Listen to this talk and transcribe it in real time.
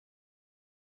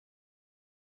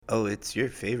Oh, it's your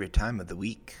favorite time of the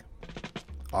week.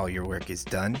 All your work is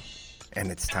done,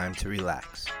 and it's time to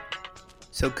relax.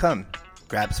 So come,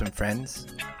 grab some friends,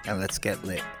 and let's get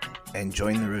lit and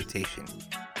join the rotation.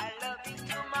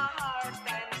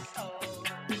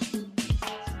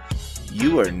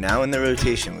 You are now in the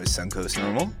rotation with Suncoast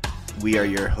Normal. We are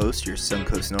your host, your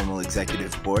Suncoast Normal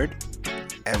Executive Board,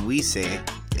 and we say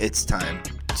it's time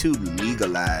to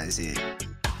legalize it.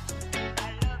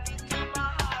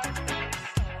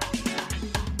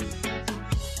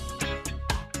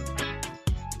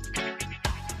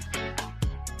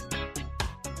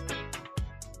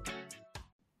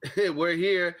 We're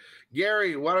here.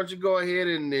 Gary, why don't you go ahead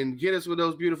and get us with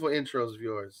those beautiful intros of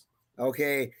yours?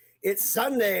 Okay, it's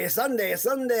Sunday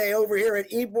over here at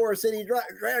Ybor City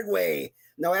Dragway.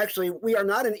 No, actually, we are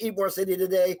not in Ybor City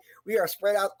today. We are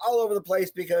spread out all over the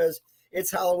place because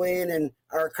it's Halloween and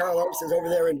our Carlos is over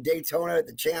there in Daytona at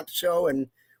the Champs Show. And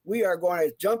we are going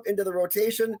to jump into the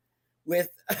rotation with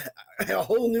a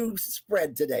whole new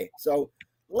spread today. So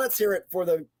let's hear it for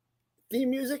the theme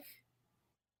music.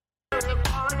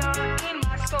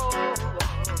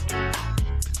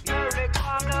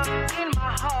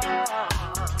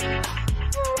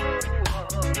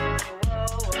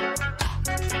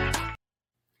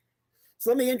 So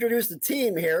let me introduce the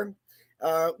team here.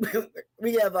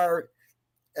 We have our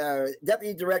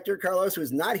Deputy Director, Carlos,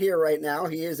 who's not here right now.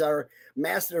 He is our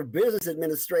Master of Business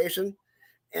Administration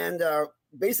and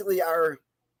basically our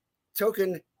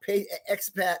token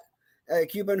expat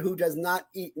Cuban who does not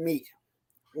eat meat.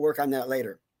 We'll work on that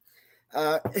later.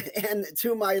 And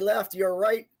to my left, your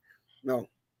right, no,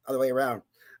 other way around,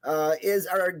 is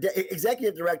our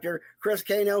Executive Director, Chris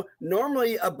Cano,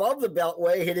 normally above the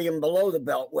Beltway, hitting him below the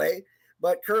Beltway,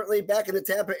 but currently back in the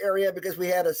Tampa area because we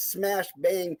had a smash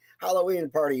bang Halloween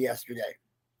party yesterday.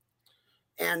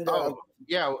 And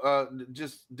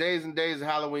just days and days of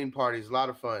Halloween parties, a lot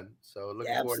of fun. So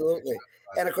looking forward to it. Absolutely.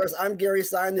 And of course, I'm Gary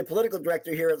Stein, the Political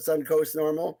Director here at Suncoast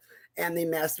Normal and the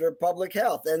Master of Public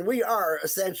Health. And we are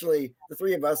essentially, the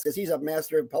three of us, because he's a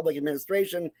Master of Public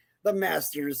Administration, the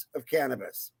Masters of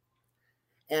Cannabis.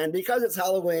 And because it's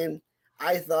Halloween,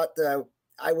 I thought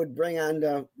I would bring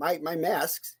on my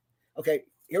masks. Okay,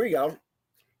 here we go.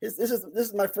 This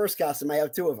is my first costume. I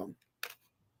have two of them.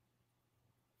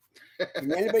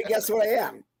 Can anybody guess what I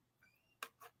am?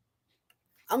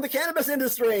 I'm the cannabis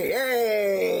industry.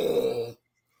 Hey!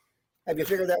 Have you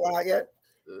figured that one out yet?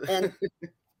 And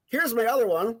here's my other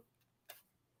one.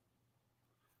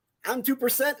 I'm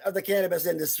 2% of the cannabis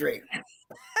industry.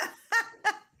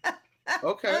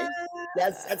 Okay.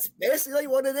 That's basically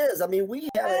what it is. I mean, we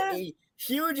have a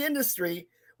huge industry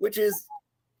which is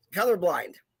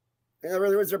colorblind. In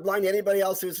other words, they're blind to anybody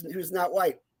else who's not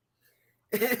white.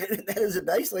 That has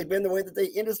basically been the way that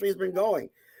the industry has been going,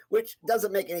 which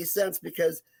doesn't make any sense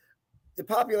because the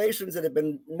populations that have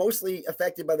been mostly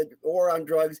affected by the war on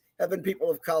drugs have been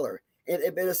people of color. And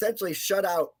have been essentially shut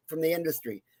out from the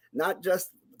industry, not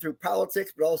just through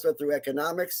politics, but also through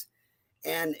economics.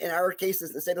 And in our case,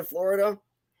 in the state of Florida,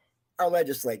 our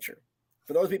legislature.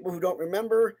 For those people who don't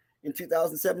remember, in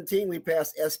 2017, we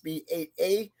passed SB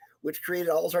 8A, which created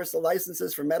all sorts of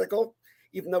licenses for medical,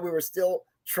 even though we were still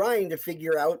trying to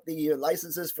figure out the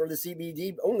licenses for the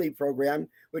CBD only program,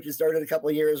 which had started a couple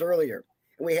of years earlier.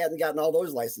 And we hadn't gotten all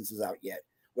those licenses out yet.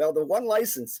 Well, the one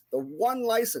license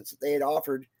that they had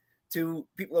offered to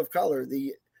people of color,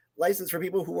 the license for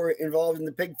people who were involved in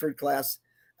the Pigford class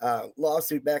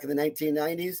lawsuit back in the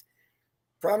 1990s,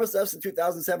 promised us in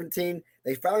 2017.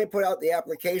 They finally put out the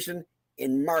application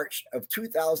in March of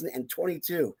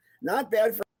 2022. Not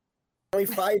bad for only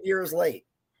 5 years late.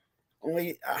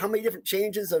 Only how many different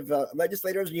changes of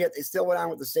legislators, and yet they still went on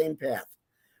with the same path.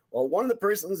 Well, one of the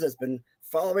persons that's been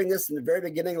following this in the very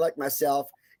beginning, like myself,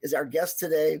 is our guest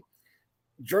today,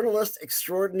 journalist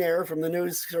extraordinaire from the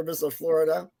News Service of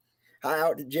Florida. Hi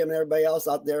out to Jim and everybody else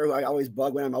out there who I always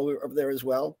bug when I'm over there as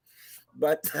well.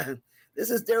 But this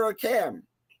is Dara Kam.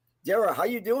 Dara, how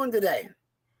you doing today?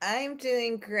 I'm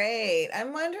doing great.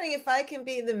 I'm wondering if I can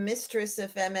be the mistress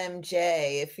of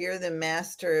MMJ, if you're the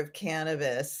master of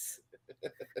cannabis.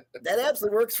 That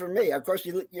absolutely works for me. Of course,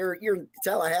 you're in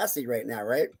Tallahassee right now,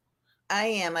 right? I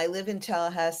am. I live in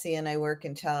Tallahassee and I work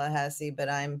in Tallahassee, but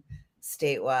I'm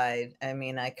statewide. I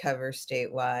mean, I cover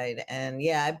statewide. And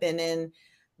yeah, I've been in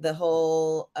the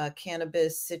whole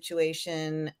cannabis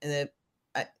situation.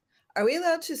 Are we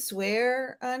allowed to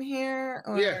swear on here?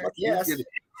 Or? Yeah, yes.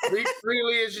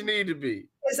 Freely as you need to be.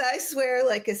 Because I swear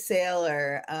like a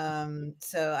sailor.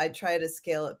 So I try to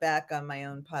scale it back on my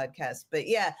own podcast. But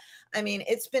yeah, I mean,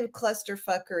 it's been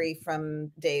clusterfuckery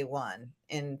from day one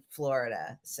in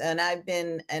Florida. So, and I've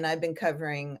been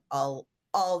covering all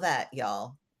all that,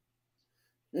 y'all.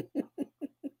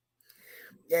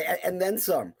 Yeah, and then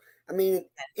some. I mean,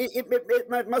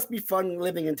 it must be fun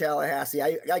living in Tallahassee.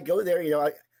 I go there, you know.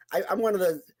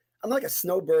 I'm like a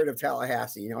snowbird of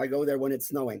Tallahassee. You know, I go there when it's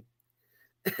snowing,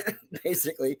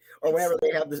 basically, or whenever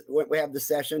we have the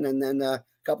session, and then a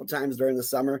couple times during the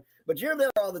summer. But you're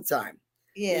there all the time.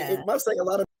 Yeah. It must take a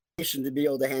lot of patience to be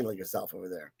able to handle yourself over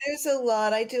there. There's a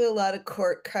lot. I do a lot of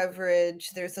court coverage.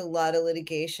 There's a lot of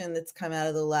litigation that's come out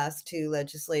of the last 2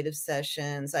 legislative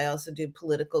sessions. I also do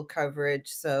political coverage,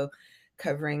 so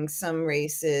covering some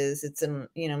races. It's a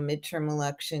midterm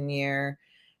election year.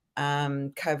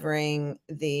 Covering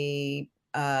the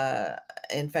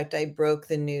in fact, I broke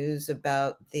the news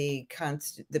about the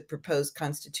proposed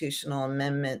constitutional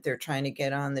amendment they're trying to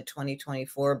get on the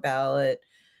 2024 ballot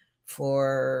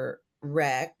for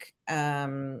rec.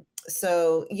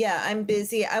 So yeah, I'm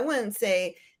busy. I wouldn't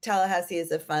say Tallahassee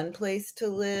is a fun place to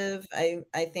live.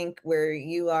 I think where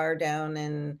you are down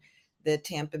in the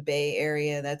Tampa Bay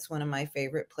area, that's one of my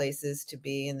favorite places to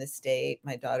be in the state.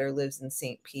 My daughter lives in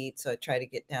St. Pete, so I try to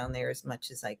get down there as much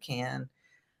as I can.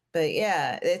 But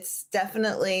yeah, it's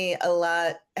definitely a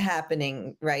lot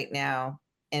happening right now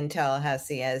in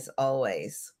Tallahassee, as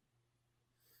always.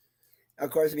 Of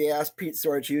course, if you ask Pete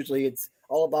Sorich, usually it's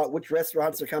all about which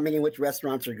restaurants are coming and which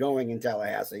restaurants are going in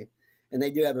Tallahassee. And they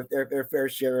do have their fair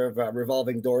share of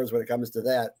revolving doors when it comes to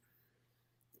that.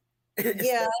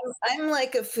 Yeah, I'm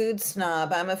like a food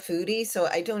snob. I'm a foodie, so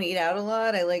I don't eat out a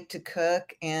lot. I like to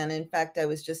cook. And in fact, I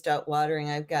was just out watering.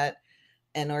 I've got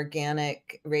an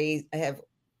organic raised, I have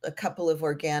a couple of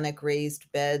organic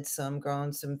raised beds, so I'm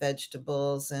growing some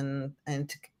vegetables and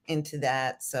into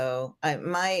that. So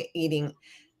my eating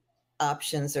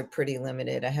options are pretty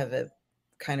limited. I have a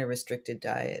kind of restricted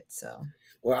diet. So,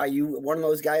 well, are you one of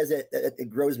those guys that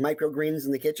grows microgreens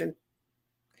in the kitchen?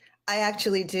 I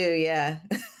actually do. Yeah.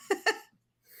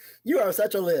 You are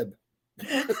such a lib.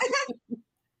 I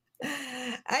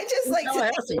just like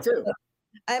Tallahassee too.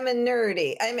 I'm a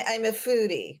nerdy. I'm a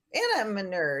foodie, and I'm a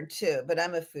nerd too. But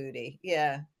I'm a foodie.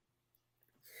 Yeah.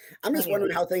 I'm just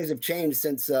wondering how things have changed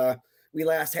since we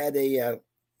last had a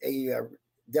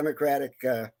Democratic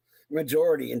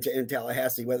majority in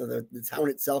Tallahassee. Whether the town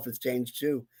itself has changed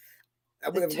too. I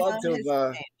would have loved to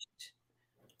have.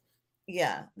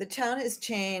 Yeah, the town has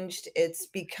changed. It's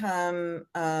become,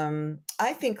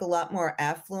 I think, a lot more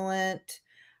affluent.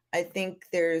 I think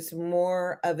there's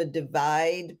more of a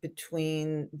divide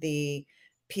between the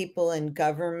people in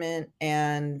government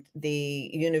and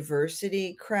the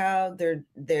university crowd.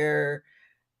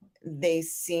 They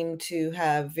seem to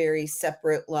have very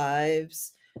separate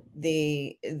lives.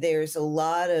 There's a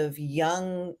lot of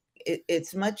young.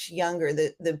 It's much younger.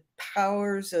 The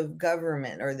powers of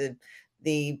government, or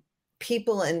the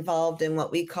people involved in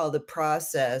what we call the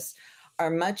process, are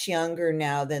much younger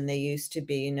now than they used to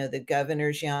be. You know, the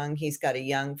governor's young. He's got a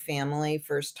young family.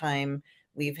 First time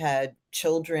we've had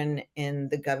children in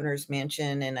the governor's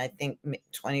mansion, and I think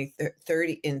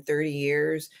 30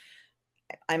 years.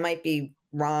 I might be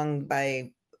wrong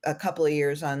by a couple of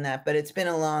years on that, but it's been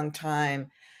a long time.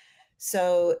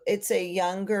 So it's a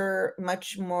younger,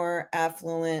 much more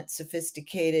affluent,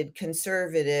 sophisticated,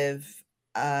 conservative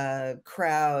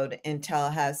crowd in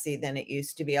Tallahassee than it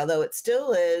used to be, although it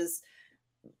still is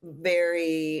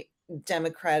very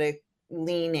Democratic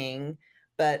leaning,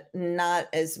 but not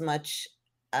as much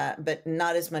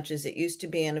as it used to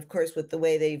be. And of course, with the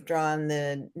way they've drawn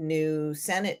the new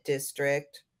Senate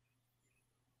district,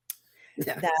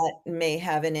 that may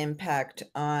have an impact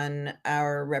on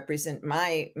our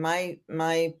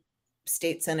my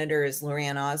state senator is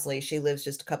Lorianne Osley. She lives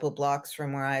just a couple blocks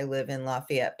from where I live in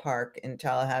Lafayette Park in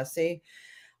Tallahassee,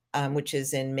 which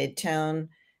is in Midtown.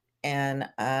 And,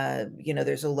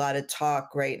 there's a lot of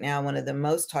talk right now. One of the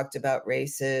most talked about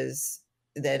races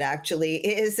that actually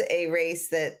is a race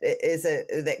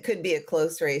that could be a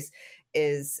close race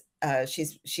is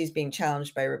she's being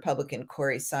challenged by Republican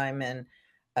Corey Simon,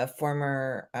 a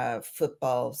former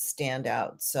football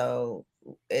standout. So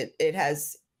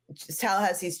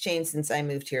Tallahassee's changed since I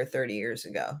moved here 30 years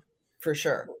ago, for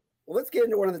sure. Well, let's get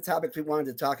into one of the topics we wanted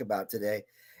to talk about today,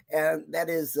 and that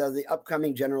is the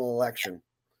upcoming general election.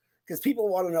 Because people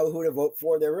want to know who to vote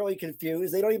for. They're really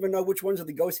confused. They don't even know which ones are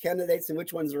the ghost candidates and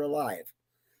which ones are alive,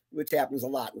 which happens a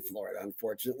lot in Florida,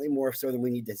 unfortunately, more so than we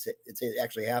need to say it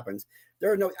actually happens.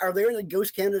 Are there any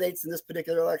ghost candidates in this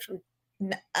particular election?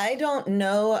 I don't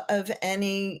know of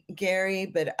any, Gary,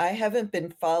 but I haven't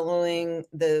been following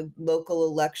the local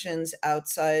elections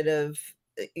outside of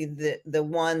the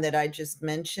one that I just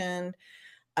mentioned.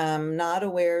 I'm not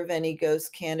aware of any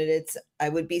ghost candidates. I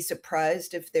would be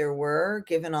surprised if there were,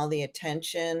 given all the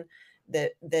attention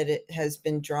that it has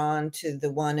been drawn to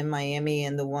the one in Miami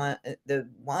and the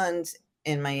ones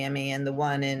in Miami and the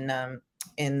one in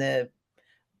the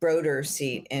Broder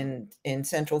seat in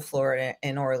Central Florida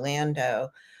in Orlando.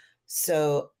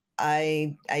 So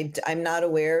I'm not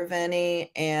aware of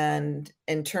any. And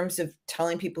in terms of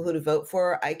telling people who to vote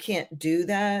for, I can't do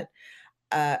that.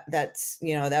 That's,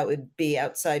 that would be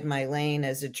outside my lane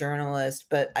as a journalist.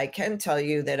 But I can tell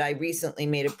you that I recently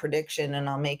made a prediction, and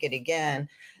I'll make it again,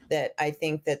 that I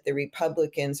think that the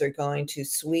Republicans are going to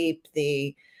sweep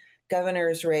the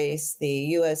governor's race, the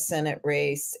U.S. Senate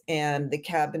race, and the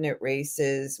cabinet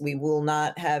races. We will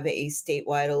not have a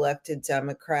statewide elected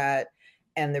Democrat,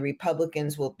 and the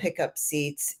Republicans will pick up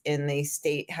seats in the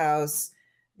state House,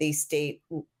 the state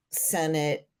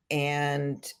Senate,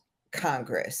 and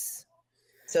Congress.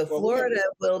 So Florida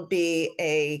will be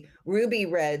a ruby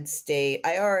red state.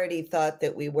 I already thought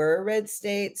that we were a red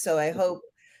state. So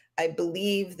I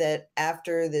believe that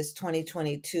after this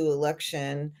 2022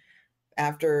 election,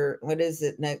 after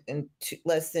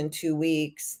less than 2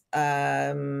 weeks,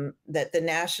 that the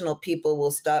national people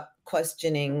will stop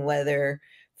questioning whether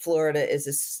Florida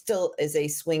still a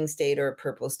swing state or a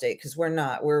purple state, because we're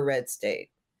not. We're a red state.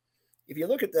 If you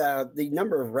look at the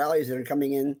number of rallies that are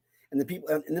coming in and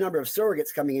the number of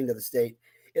surrogates coming into the state,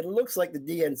 it looks like the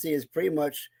DNC has pretty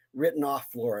much written off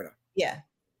Florida. Yeah.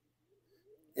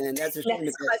 And that's a shame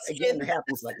that, again, it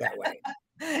happens like that way.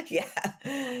 Yeah.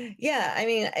 I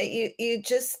mean,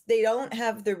 they don't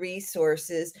have the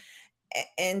resources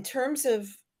in terms of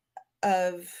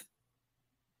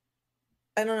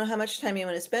I don't know how much time you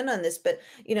want to spend on this, but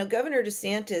Governor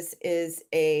DeSantis is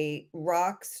a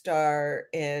rock star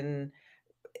in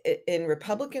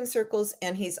Republican circles,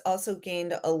 and he's also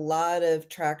gained a lot of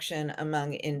traction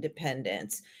among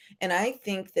independents. And I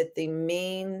think that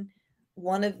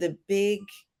one of the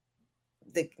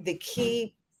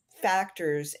key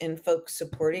factors in folks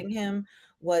supporting him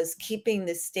was keeping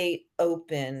the state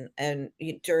open and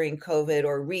during COVID,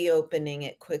 or reopening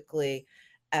it quickly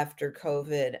after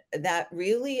COVID. That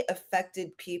really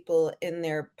affected people in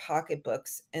their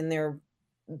pocketbooks, and their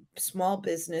small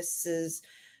businesses,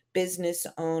 business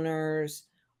owners,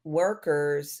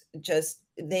 workers. Just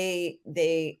their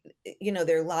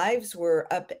lives were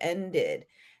upended,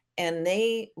 and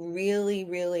they really,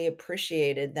 really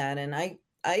appreciated that. And I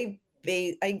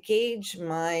gauge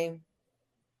my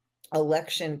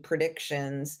election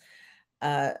predictions.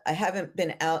 I haven't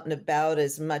been out and about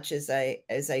as much as I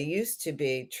used to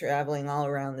be, traveling all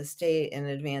around the state in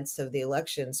advance of the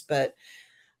elections. But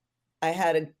I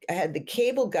had the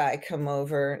cable guy come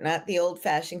over, not the old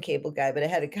fashioned cable guy, but I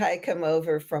had a guy come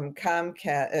over from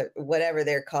Comcast, whatever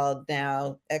they're called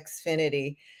now,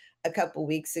 Xfinity, a couple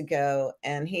weeks ago.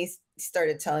 And he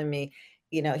started telling me,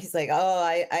 he's like,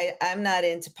 oh, I'm not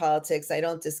into politics. I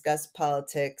don't discuss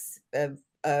politics.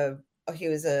 He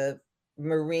was a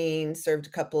Marine, served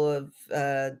a couple of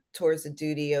tours of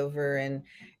duty over in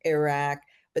Iraq.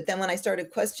 But then when I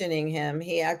started questioning him,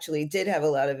 he actually did have a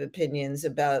lot of opinions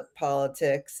about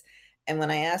politics. And when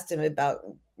I asked him about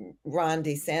Ron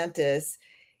DeSantis,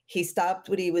 he stopped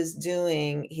what he was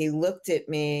doing. He looked at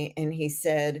me and he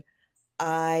said,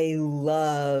 I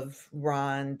love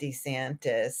Ron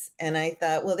DeSantis. And I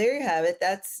thought, well, there you have it.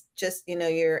 That's just,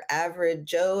 your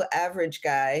average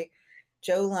guy,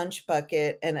 Joe Lunch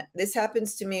Bucket. And this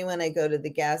happens to me when I go to the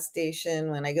gas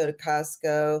station, when I go to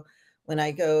Costco, when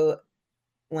I go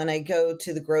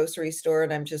to the grocery store,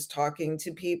 and I'm just talking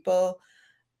to people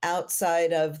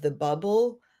outside of the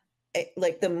bubble.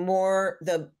 Like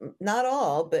not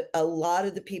all, but a lot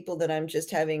of the people that I'm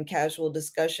just having casual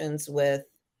discussions with,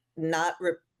 not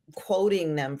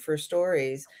quoting them for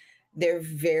stories, they're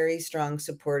very strong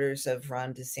supporters of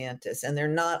Ron DeSantis. And they're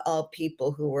not all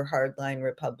people who were hardline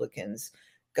Republicans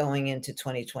going into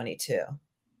 2022.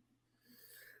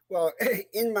 Well,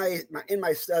 in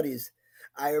my studies,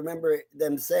 I remember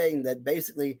them saying that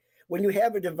basically when you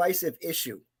have a divisive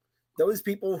issue, those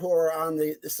people who are on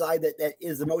the side that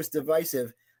is the most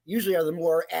divisive usually are the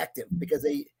more active, because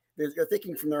they're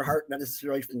thinking from their heart, not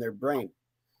necessarily from their brain.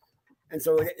 And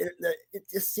so it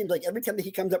just seems like every time that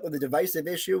he comes up with a divisive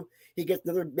issue, he gets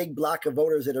another big block of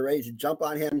voters that are ready to jump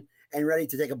on him and ready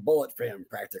to take a bullet for him,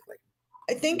 practically.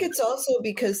 I think it's also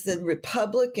because the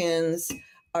Republicans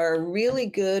are really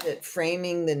good at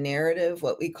framing the narrative,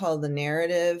 what we call the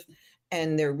narrative,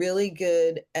 and they're really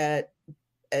good at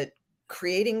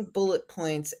creating bullet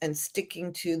points and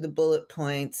sticking to the bullet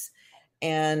points.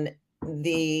 And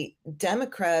the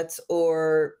Democrats,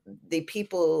 or the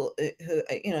people who,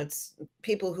 it's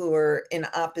people who are in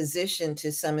opposition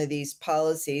to some of these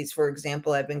policies. For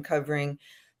example, I've been covering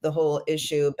the whole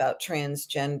issue about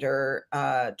transgender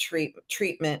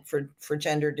treatment for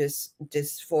gender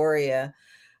dysphoria.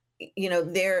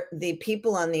 The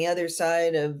people on the other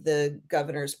side of the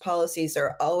governor's policies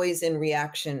are always in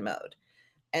reaction mode.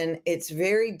 And it's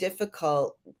very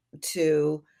difficult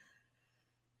to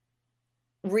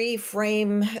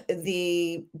reframe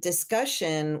the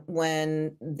discussion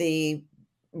when the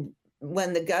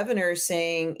governor is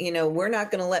saying, we're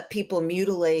not going to let people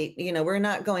mutilate, we're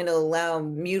not going to allow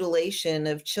mutilation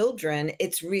of children.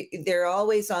 They're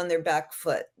always on their back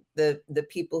foot. The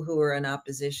people who are in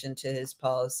opposition to his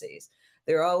policies,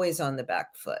 they're always on the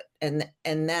back foot, and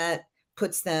that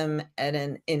puts them at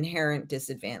an inherent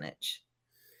disadvantage.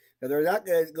 Now, they're not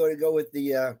going to go with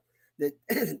the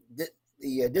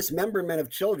dismemberment of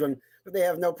children, but they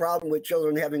have no problem with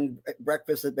children having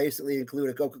breakfast that basically include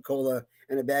a Coca-Cola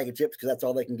and a bag of chips because that's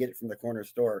all they can get from the corner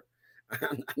store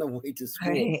on the way to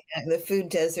school. Right. The food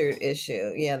desert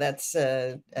issue. Yeah, that's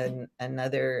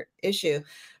another issue.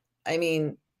 I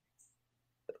mean,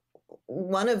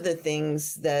 one of the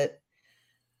things that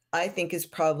I think is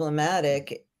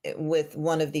problematic with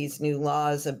one of these new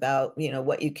laws about,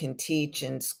 what you can teach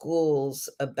in schools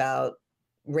about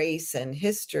race and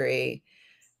history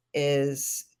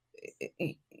is,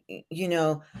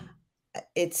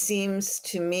 it seems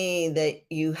to me that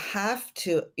you have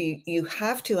to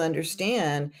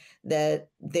understand that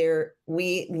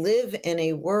we live in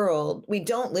a world. We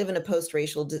don't live in a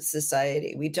post-racial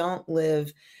society. We don't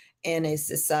live in a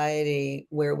society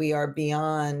where we are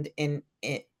beyond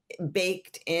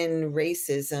baked in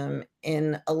racism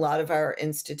in a lot of our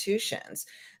institutions.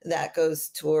 That goes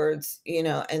towards,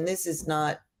 and this is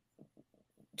not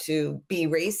to be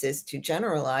racist, to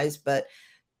generalize, but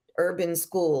urban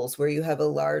schools where you have a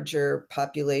larger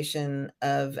population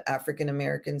of African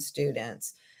American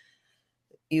students,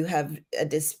 you have a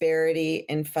disparity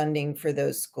in funding for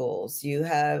those schools. You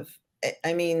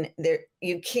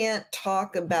can't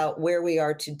talk about where we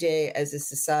are today as a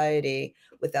society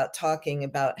without talking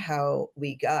about how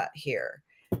we got here.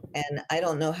 And I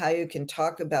don't know how you can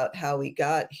talk about how we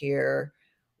got here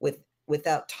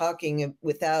without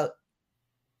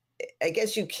I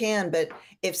guess you can, but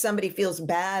if somebody feels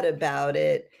bad about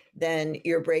it, then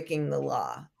you're breaking the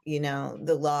law.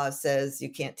 The law says you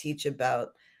can't teach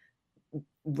about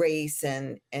race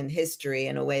and history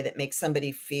in a way that makes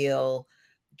somebody feel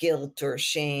guilt or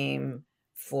shame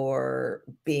for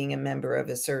being a member of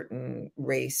a certain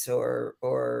race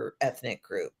or ethnic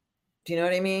group. Do you know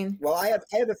what I mean? Well, I have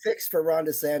a fix for Ron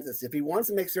DeSantis. If he wants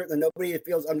to make certain that nobody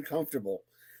feels uncomfortable,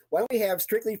 why don't we have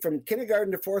strictly from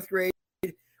kindergarten to fourth grade,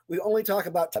 we only talk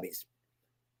about Tubbies.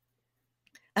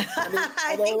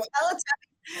 I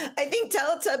think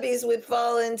Teletubbies would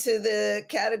fall into the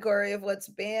category of what's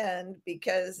banned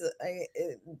because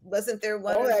wasn't there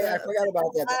one? Oh, I forgot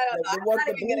about that.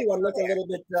 The blue one looked a little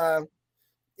bit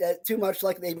too much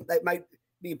like that might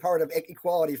be part of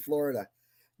Equality Florida.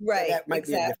 Right. That might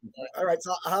be a different. All right,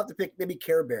 so I'll have to pick maybe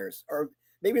Care Bears, or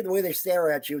maybe the way they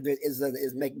stare at you is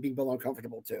making people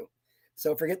uncomfortable too.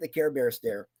 So forget the Care Bear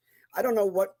stare. I don't know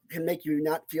what can make you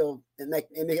not feel and make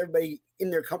everybody in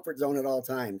their comfort zone at all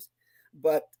times.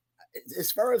 But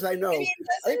as far as I know, I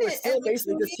think we're still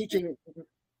basically just teaching.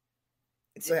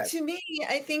 To me,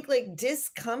 I think like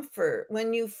discomfort,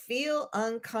 when you feel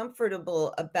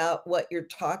uncomfortable about what you're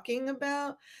talking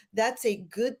about, that's a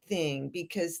good thing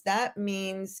because that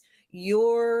means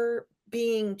you're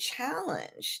being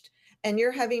challenged and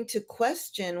you're having to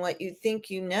question what you think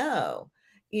you know.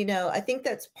 I think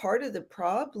that's part of the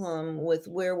problem with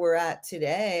where we're at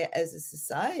today as a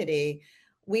society.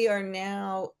 We are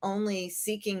now only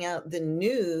seeking out the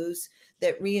news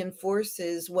that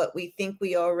reinforces what we think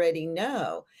we already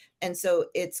know. And so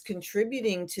it's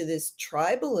contributing to this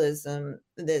tribalism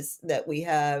that we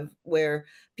have where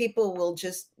people will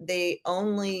they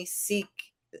only seek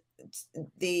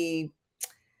they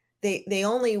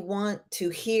only want to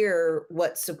hear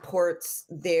what supports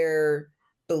their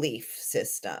belief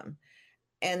system.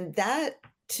 And that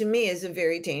to me is a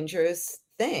very dangerous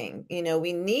thing.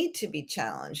 We need to be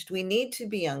challenged. We need to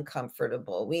be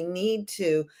uncomfortable. We need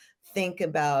to think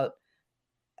about,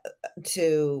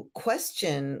 to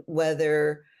question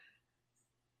whether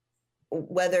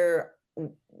we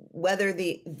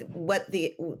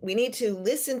need to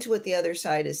listen to what the other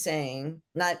side is saying,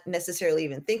 not necessarily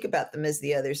even think about them as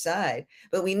the other side,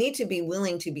 but we need to be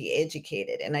willing to be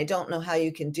educated. And I don't know how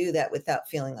you can do that without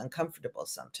feeling uncomfortable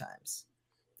sometimes.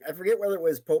 I forget whether it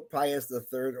was Pope Pius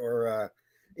III or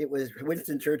it was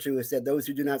Winston Churchill who said, "Those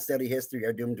who do not study history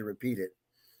are doomed to repeat it."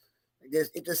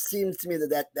 It just seems to me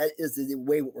that is the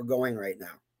way we're going right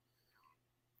now.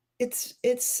 It's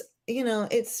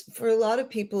it's for a lot of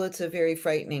people, it's a very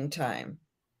frightening time.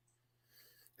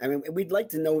 I mean, we'd like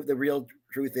to know what the real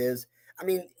truth is. I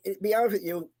mean, to be honest with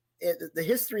you, the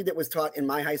history that was taught in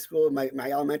my high school,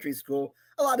 my elementary school,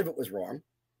 a lot of it was wrong.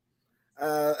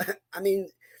 Uh, I mean,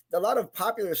 a lot of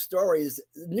popular stories,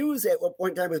 news at one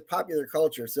point in time was popular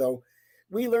culture. So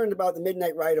we learned about the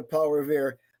Midnight Ride of Paul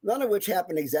Revere, none of which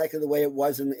happened exactly the way it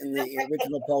was in the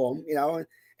original poem,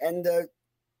 and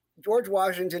George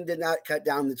Washington did not cut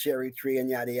down the cherry tree and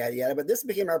yada, yada, yada. But this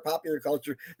became our popular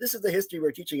culture. This is the history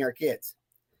we're teaching our kids.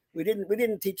 We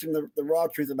didn't teach them the raw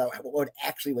truth about what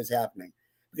actually was happening,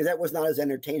 because that was not as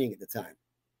entertaining at the time.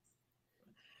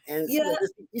 And Yeah.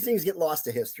 These things get lost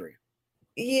to history.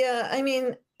 Yeah, I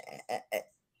mean,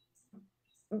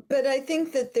 but I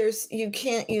think that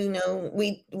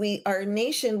our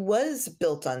nation was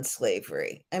built on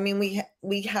slavery. I mean,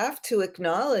 we have to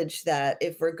acknowledge that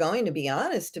if we're going to be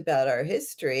honest about our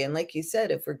history, and like you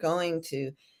said, if we're going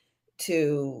to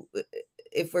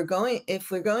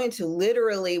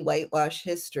literally whitewash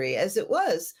history as it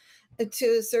was to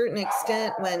a certain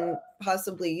extent when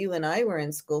possibly you and I were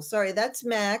in school. Sorry, that's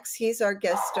Max. He's our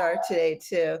guest star today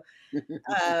too.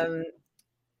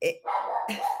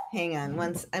 Hang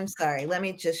on I'm sorry. Let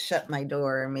me just shut my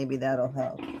door. Maybe that'll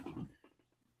help.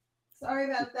 Sorry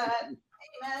about that. Hey,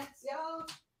 Max, y'all.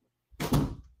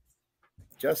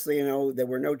 Just so you know, there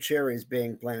were no cherries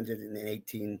being planted in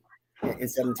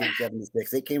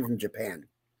 1776. They came from Japan.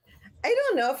 I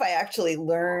don't know if I actually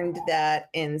learned that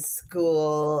in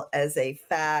school as a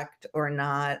fact or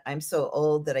not. I'm so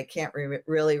old that I can't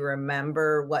really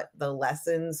remember what the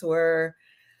lessons were.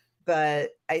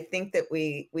 But I think that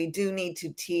we do need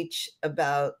to teach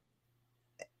about,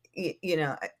 we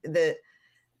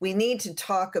need to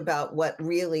talk about what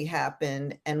really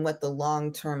happened and what the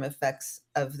long-term effects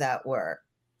of that were.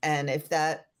 And if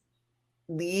that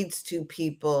leads to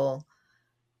people,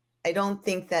 I don't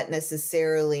think that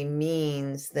necessarily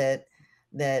means that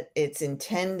it's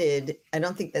intended. I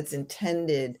don't think that's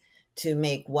intended to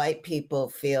make white people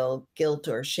feel guilt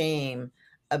or shame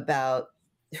about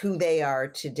who they are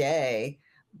today,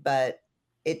 but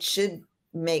it should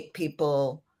make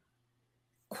people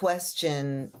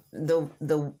question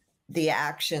the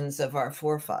actions of our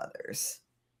forefathers.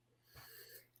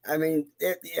 I mean,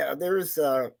 there's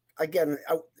again,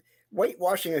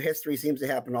 whitewashing of history seems to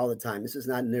happen all the time. This is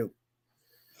not new.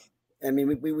 I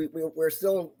mean, we're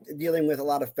still dealing with a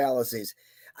lot of fallacies.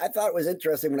 I thought it was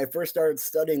interesting when I first started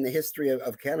studying the history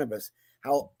of cannabis,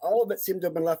 how all of it seemed to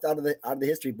have been left out of the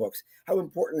history books. How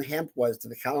important hemp was to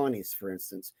the colonies, for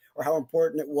instance, or how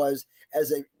important it was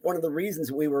as one of the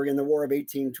reasons we were in the War of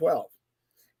 1812,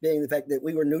 being the fact that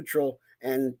we were neutral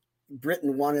and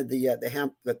Britain wanted the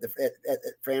hemp that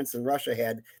France and Russia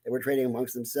had. They were trading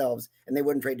amongst themselves, and they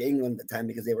wouldn't trade to England at the time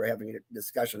because they were having a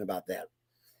discussion about that.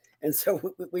 And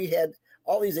so we had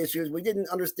all these issues. We didn't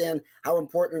understand how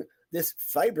important this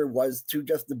fiber was to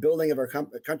just the building of our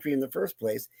country in the first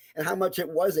place, and how much it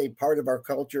was a part of our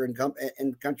culture and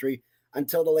country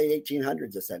until the late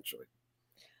 1800s, essentially.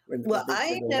 Well,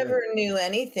 I never knew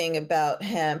anything about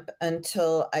hemp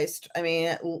until I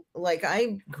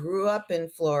grew up in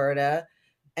Florida,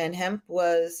 and hemp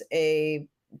was a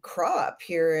crop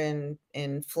here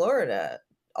in Florida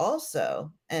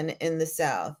also, and in the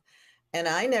South. And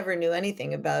I never knew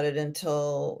anything about it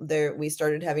until we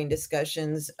started having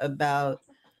discussions about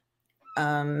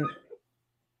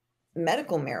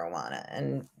medical marijuana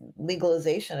and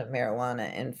legalization of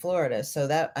marijuana in Florida. So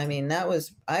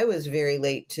I was very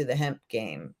late to the hemp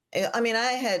game. I mean,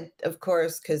 I had, of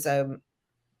course, because I'm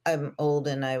old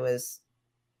and I was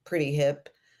pretty hip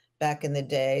back in the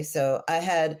day. So I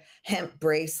had hemp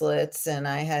bracelets and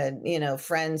I had,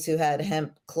 friends who had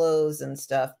hemp clothes and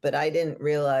stuff, but I didn't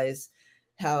realize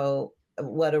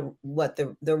what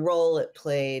the role it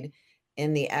played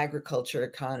in the agriculture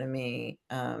economy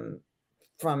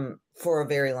for a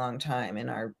very long time in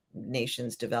our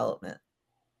nation's development.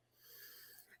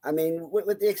 I mean,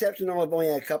 with the exception of only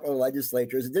a couple of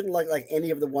legislatures, it didn't look like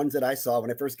any of the ones that I saw when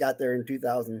I first got there in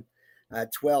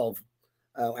 2012.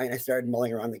 And I started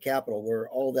mulling around the Capitol, were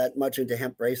all that much into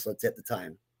hemp bracelets at the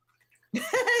time.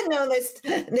 No,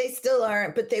 they still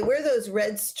aren't, but they wear those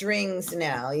red strings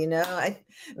now.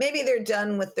 Maybe they're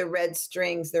done with the red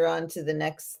strings. They're on to the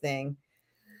next thing.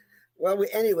 Well,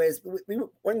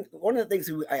 one of the things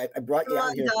I brought you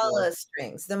out here.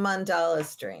 The mandala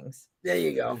strings. There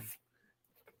you go.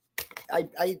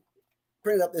 I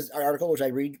printed up this article, which I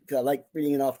read because I like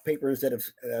reading it off paper instead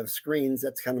of screens.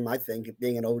 That's kind of my thing,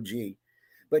 being an OG.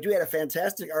 But you had a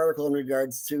fantastic article in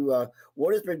regards to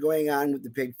what has been going on with the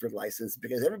Pigford license,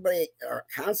 because everybody are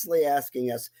constantly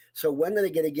asking us, so when are they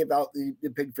going to give out the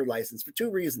Pigford license? For two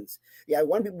reasons. Yeah,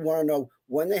 one, people want to know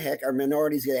when the heck are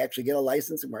minorities going to actually get a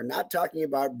license, and we're not talking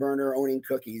about Berner owning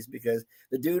cookies, because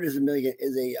the dude is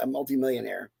a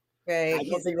multimillionaire. Right. I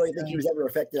don't really think he was ever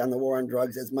affected on the war on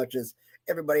drugs as much as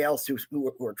everybody else who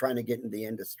are trying to get into the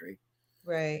industry.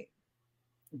 Right.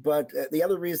 But the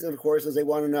other reason, of course, is they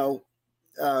want to know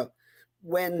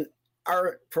when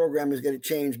our program is going to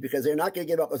change, because they're not going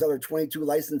to give up those other 22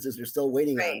 licenses they're still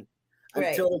waiting on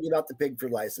until they give out the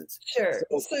Pigford license. Sure.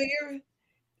 So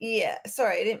yeah,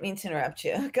 sorry, I didn't mean to interrupt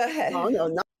you. Go ahead. No,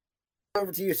 not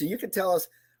over to you. So you can tell us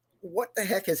what the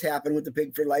heck has happened with the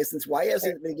Pigford license. Why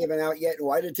hasn't it been given out yet? And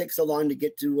why did it take so long to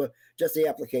get to just the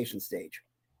application stage?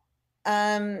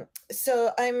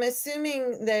 So I'm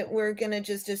assuming that we're going to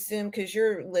just assume, because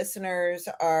your listeners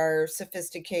are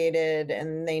sophisticated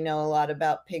and they know a lot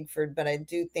about Pigford, but I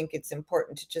do think it's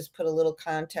important to just put a little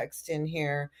context in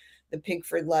here. The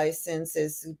Pigford license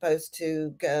is supposed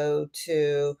to go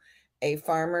to a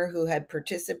farmer who had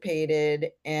participated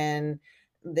in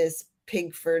this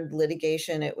Pigford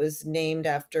litigation. It was named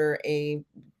after a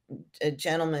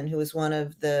gentleman who was one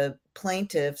of the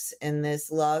plaintiffs in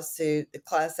this lawsuit, the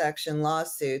class action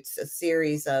lawsuits, a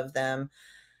series of them,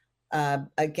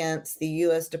 against the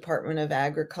U.S. Department of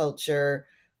Agriculture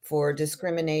for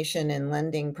discrimination in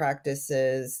lending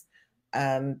practices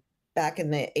back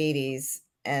in the 80s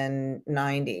and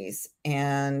 90s,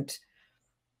 and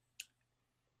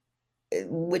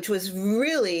which was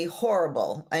really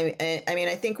horrible. I mean,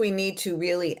 I think we need to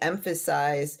really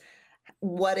emphasize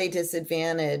what a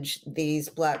disadvantage these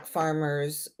Black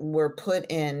farmers were put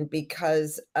in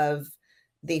because of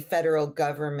the federal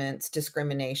government's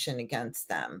discrimination against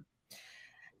them.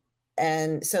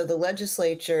 And so the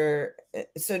legislature,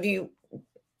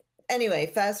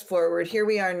 anyway, fast forward, here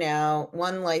we are now.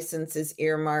 One license is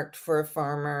earmarked for a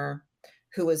farmer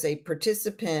who was a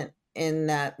participant in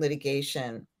that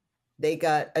litigation. They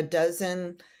got a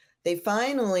dozen. They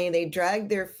dragged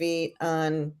their feet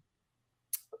on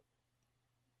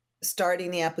starting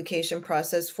the application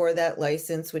process for that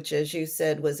license, which, as you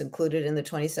said, was included in the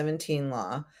 2017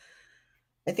 law.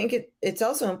 I think it's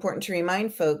also important to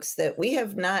remind folks that we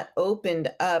have not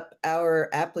opened up our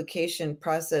application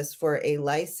process for a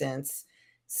license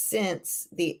since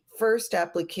the first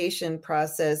application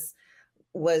process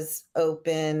was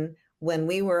open, when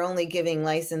we were only giving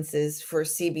licenses for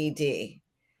CBD.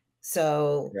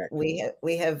 So we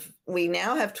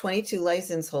now have 22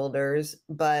 license holders,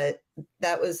 but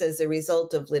that was as a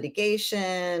result of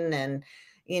litigation and,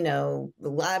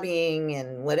 lobbying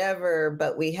and whatever,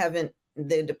 but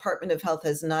the Department of Health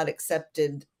has not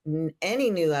accepted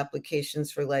any new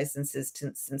applications for licenses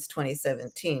since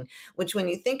 2017, which, when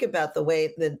you think about the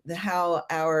way how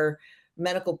our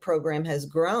medical program has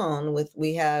grown,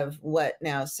 we have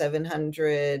now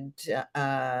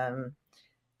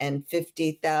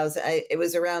 750,000. It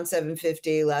was around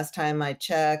 750 last time I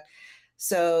checked.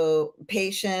 So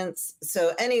patients.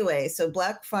 So anyway,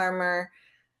 Black farmer,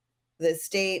 the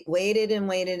state waited and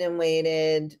waited and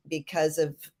waited because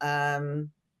of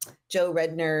Joe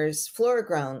Redner's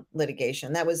Flora-Grown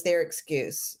litigation. That was their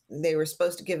excuse. They were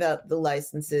supposed to give out the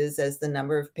licenses as the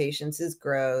number of patients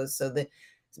grows. So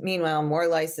meanwhile, more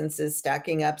licenses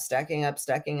stacking up.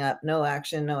 No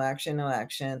action.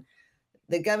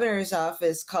 The governor's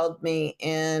office called me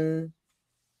in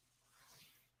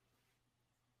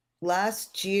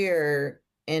last year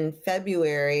in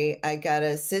February. I got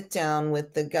a sit down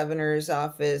with the governor's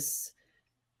office.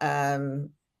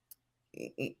 I'm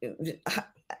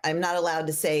not allowed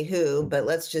to say who, but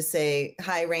let's just say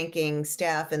high-ranking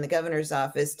staff in the governor's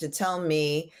office, to tell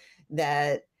me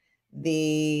that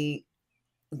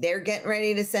they're getting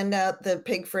ready to send out the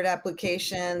Pigford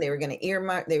application. They were going to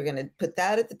earmark, they were going to put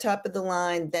that at the top of the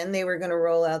line. Then they were going to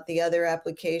roll out the other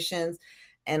applications.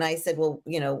 And I said, well,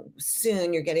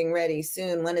 soon, you're getting ready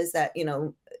soon. When is that?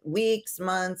 Weeks,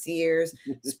 months, years.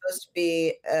 It's supposed to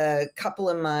be a couple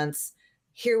of months.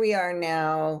 Here we are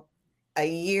now, a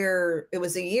year. It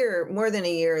was more than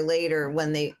a year later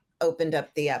when they opened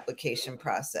up the application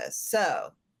process.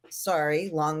 So,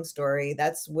 sorry, long story.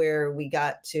 That's where we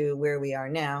got to where we are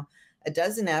now. A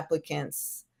dozen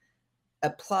applicants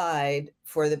applied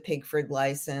for the Pigford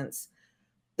license.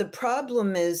 The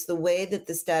problem is the way that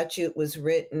the statute was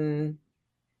written.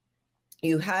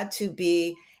 You had to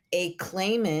be a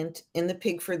claimant in the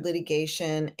Pigford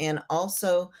litigation and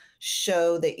also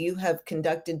show that you have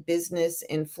conducted business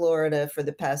in Florida for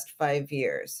the past 5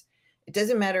 years. It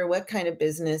doesn't matter what kind of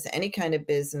business, any kind of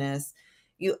business.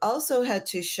 You also had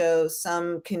to show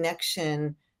some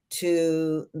connection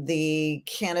to the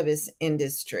cannabis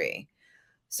industry.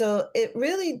 So it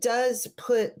really does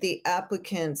put the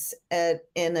applicants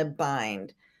in a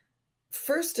bind.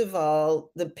 First of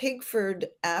all, the Pigford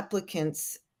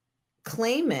applicants,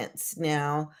 claimants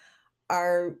now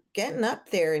are getting up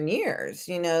there in years.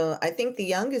 I think the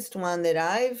youngest one that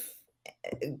I've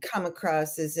come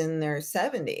across is in their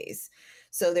 70s.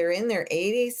 So they're in their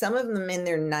 80s, some of them in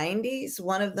their 90s.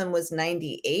 One of them was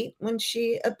 98 when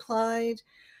she applied,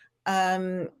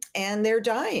 and they're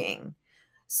dying.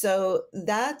 So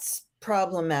that's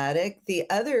problematic. The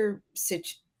other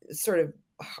sort of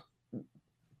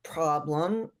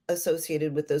problem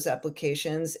associated with those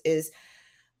applications is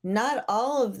not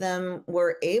all of them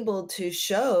were able to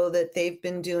show that they've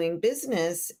been doing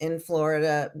business in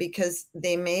Florida, because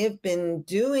they may have been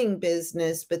doing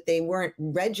business, but they weren't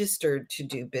registered to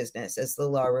do business as the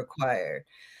law required.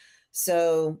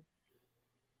 So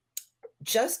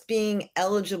just being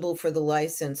eligible for the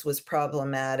license was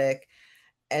problematic,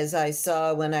 as I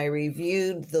saw when I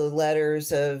reviewed the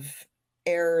letters of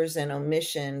errors and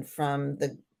omission from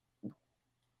the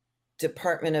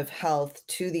Department of Health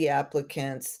to the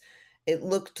applicants. It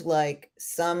looked like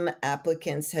some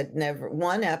applicants had never,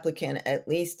 one applicant, at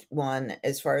least one,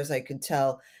 as far as I could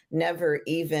tell, never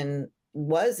even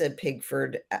was a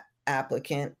Pigford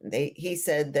applicant. He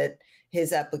said that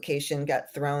his application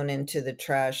got thrown into the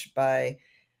trash by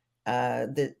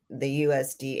the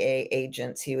USDA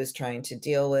agents he was trying to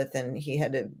deal with, and he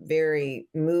had a very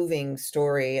moving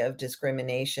story of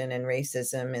discrimination and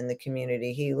racism in the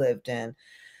community he lived in.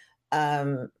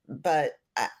 But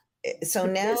so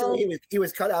now he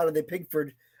was cut out of the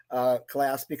Pigford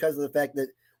class because of the fact that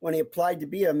when he applied to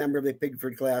be a member of the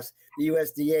Pigford class, the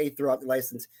USDA threw out the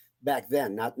license back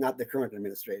then, not the current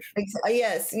administration.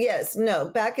 Yes, no,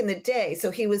 back in the day. So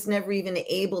he was never even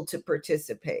able to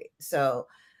participate. So,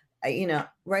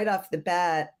 right off the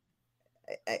bat,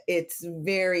 it's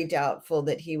very doubtful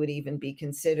that he would even be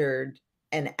considered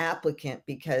an applicant,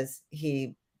 because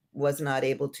he was not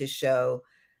able to show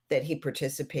that he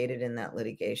participated in that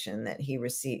litigation, that he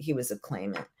was a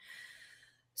claimant.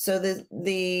 So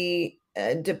the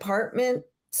department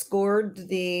scored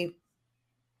the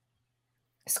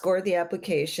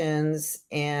applications,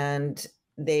 and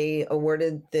they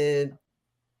awarded the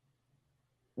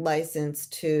license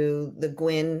to the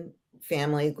Gwynn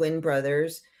family, Gwynn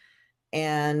brothers.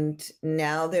 And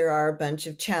now there are a bunch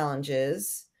of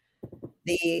challenges.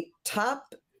 The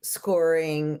top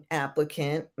scoring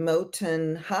applicant,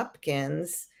 Moton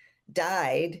Hopkins,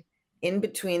 died in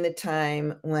between the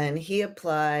time when he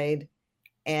applied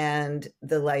and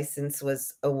the license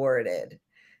was awarded.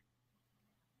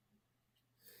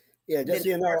 Yeah, just so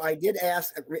you know, I did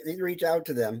reach out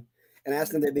to them and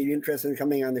ask them if they'd be interested in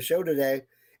coming on the show today.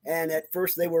 And at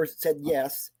first they said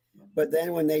yes, but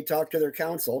then when they talked to their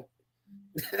counsel,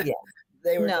 yeah.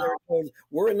 they were told,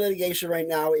 we're in litigation right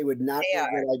now. It would not be a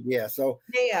good idea. So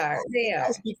they are.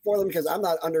 I'll speak for them because I'm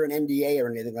not under an NDA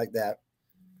or anything like that.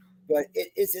 But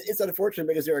it's unfortunate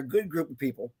because they're a good group of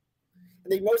people. I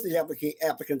think most of these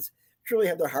applicants truly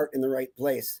have their heart in the right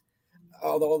place.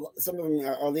 Although some of them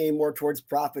are leaning more towards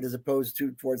profit as opposed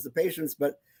to towards the patients,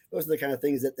 but those are the kind of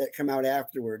things that come out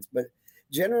afterwards. But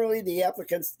generally, the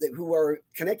applicants who are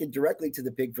connected directly to the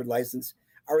Pigford license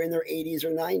are in their 80s or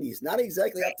 90s, not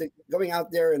exactly up to going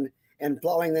out there and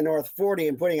plowing the North 40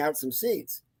 and putting out some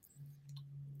seeds.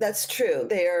 That's true.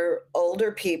 They're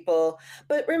older people.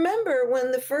 But remember,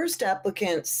 when the first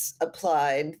applicants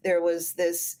applied, there was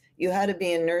this, you had to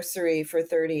be in nursery for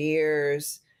 30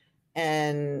 years,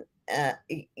 and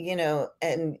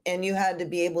and you had to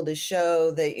be able to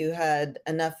show that you had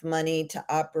enough money to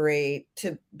operate,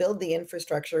 to build the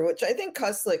infrastructure, which I think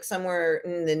costs like somewhere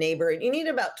in the neighborhood. You need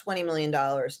about $20 million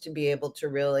to be able to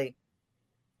really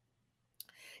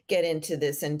get into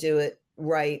this and do it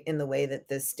right in the way that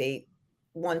the state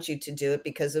wants you to do it,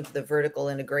 because of the vertical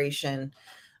integration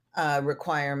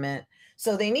requirement.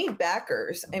 So they need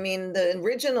backers. I mean, the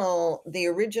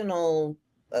original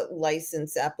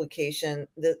license application,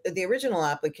 the original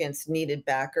applicants needed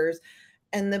backers,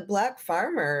 and the Black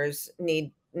farmers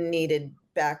needed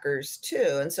backers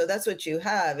too. And so that's what you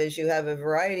have a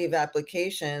variety of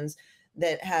applications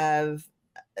that have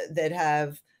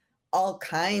all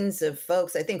kinds of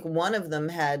folks. I think one of them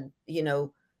had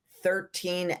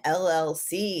 13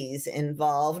 LLCs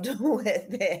involved with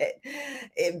it,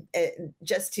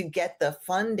 just to get the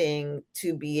funding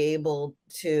to be able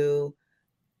to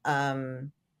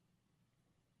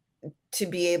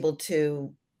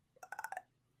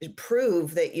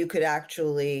prove that you could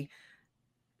actually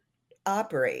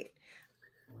operate.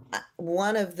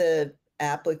 One of the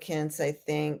applicants, I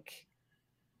think,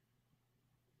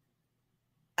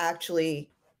 actually,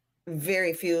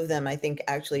 very few of them, I think,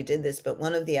 actually did this, but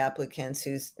one of the applicants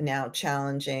who's now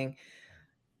challenging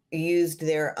used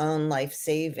their own life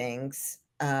savings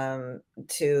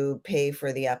to pay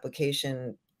for the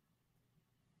application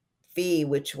fee,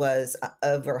 which was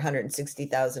over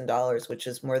 $160,000, which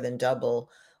is more than double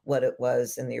what it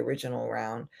was in the original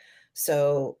round.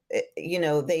 So,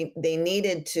 they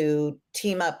needed to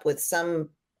team up with some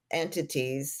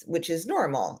entities, which is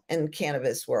normal in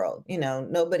cannabis world.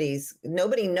 Nobody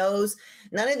knows,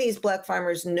 none of these black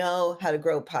farmers know how to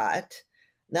grow pot.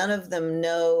 None of them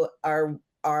are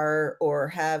or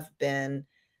have been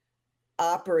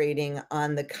operating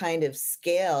on the kind of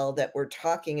scale that we're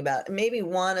talking about. Maybe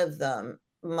one of them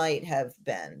might have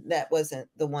been. That wasn't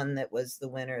the one that was the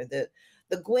winner. The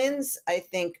Gwynns, I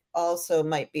think, also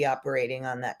might be operating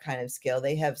on that kind of scale.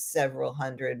 They have several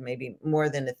hundred, maybe more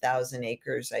than 1,000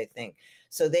 acres, I think.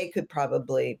 So they could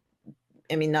probably,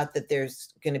 not that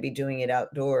there's going to be doing it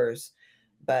outdoors,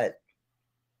 but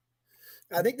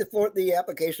I think the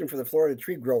application for the Florida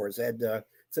tree growers had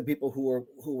some people who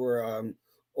were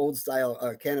old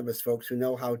style cannabis folks who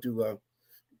know how to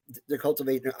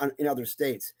cultivate in other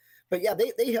states. But yeah,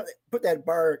 they have put that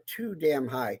bar too damn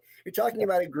high. You're talking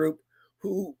about a group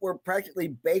who were practically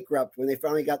bankrupt when they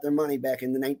finally got their money back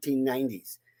in the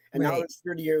 1990s. And now it's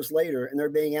 30 years later, and they're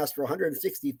being asked for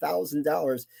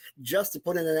 $160,000 just to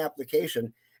put in an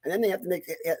application. And then they have to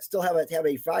still have a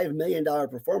 $5 million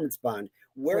performance bond.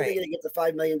 Where are they going to get the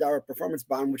 $5 million performance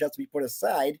bond, which has to be put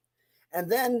aside?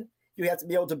 And then you have to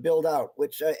be able to build out,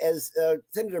 which, as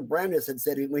Senator Brandes had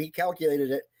said when he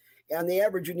calculated it, on the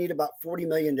average, you need about $40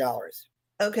 million.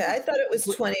 Okay, I thought it was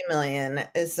 20 million.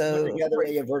 So put together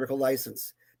a vertical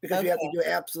license, because you have to do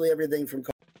absolutely everything from.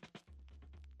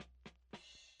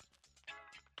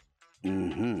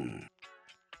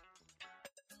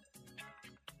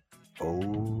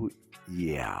 Oh,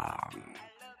 yeah.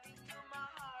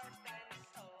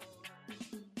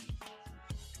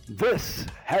 This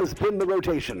has been The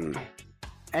Rotation,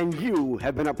 and you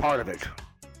have been a part of it.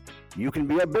 You can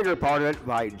be a bigger part of it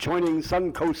by joining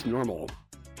Suncoast Normal.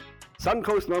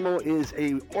 Suncoast Normal is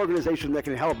an organization that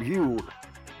can help you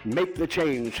make the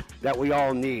change that we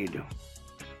all need.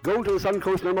 Go to the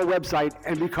Suncoast Normal website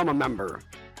and become a member,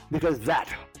 because that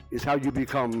is how you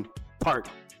become part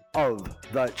of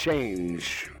the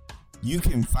change. You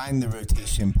can find the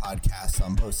Rotation podcast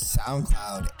on both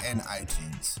SoundCloud and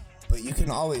iTunes, but you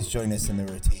can always join us in the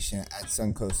Rotation at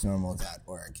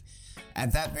suncoastnormal.org.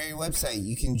 At that very website,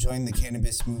 you can join the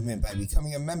cannabis movement by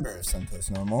becoming a member of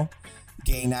Suncoast Normal,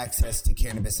 gain access to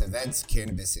cannabis events,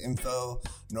 cannabis info,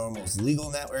 Normal's legal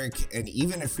network, and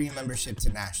even a free membership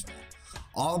to National,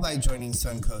 all by joining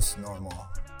Suncoast Normal.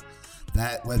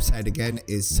 That website again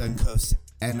is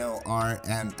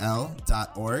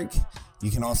suncoastnorml.org.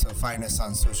 You can also find us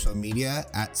on social media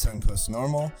at Suncoast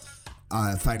Normal.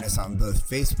 Find us on both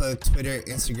Facebook, Twitter,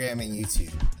 Instagram, and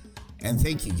YouTube. And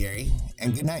thank you, Gary,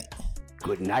 and good night.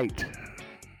 Good night.